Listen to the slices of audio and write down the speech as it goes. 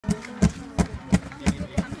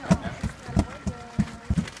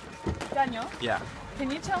Daniel? Yeah.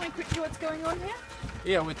 Can you tell me quickly what's going on here?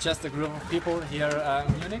 Yeah, we're just a group of people here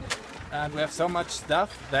in Munich, and we have so much stuff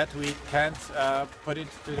that we can't put it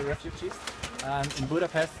to the refugees. And in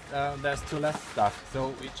Budapest, there's too less stuff,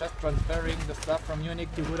 so we're just transferring the stuff from Munich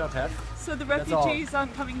to Budapest. So the refugees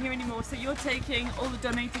aren't coming here anymore, so you're taking all the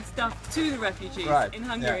donated stuff to the refugees in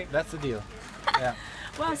Hungary? Yeah, that's the deal. Yeah.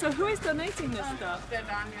 Wow, so who is donating this stuff?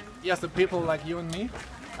 Yes, the people like you and me.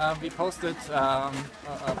 We posted a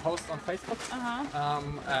post on Facebook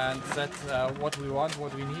and said what we want,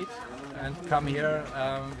 what we need, and come here.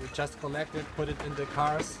 We just collect it, put it in the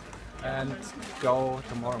cars, and go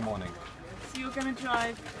tomorrow morning. So you're going to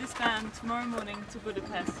drive this van tomorrow morning to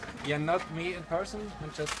Budapest? Yeah, not me in person.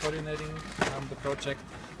 I'm just coordinating the project.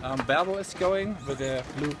 Berbo is going with the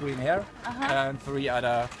blue-green hair, and 3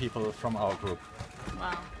 other people from our group.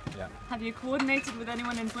 Wow. Yeah. Have you coordinated with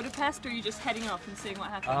anyone in Budapest, or are you just heading off and seeing what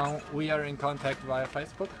happens? We are in contact via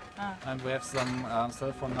Facebook, and we have some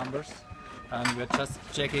cell phone numbers, and we're just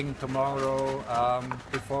checking tomorrow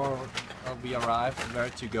before we arrive where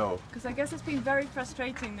to go. Because I guess it's been very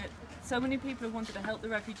frustrating that so many people have wanted to help the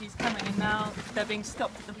refugees coming, and now they're being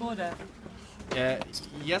stopped at the border.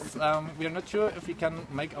 Yes, we are not sure if we can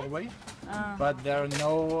make our way, but there are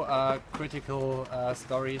no critical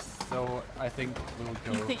stories, so I think we'll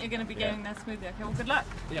go. You think you're going to be going there smoothly? Okay, well, good luck.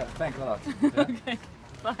 Yeah, thanks a lot. Yeah. Okay,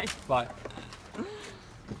 bye. Bye.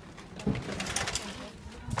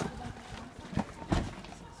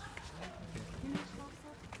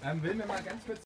 Will mir mal ganz kurz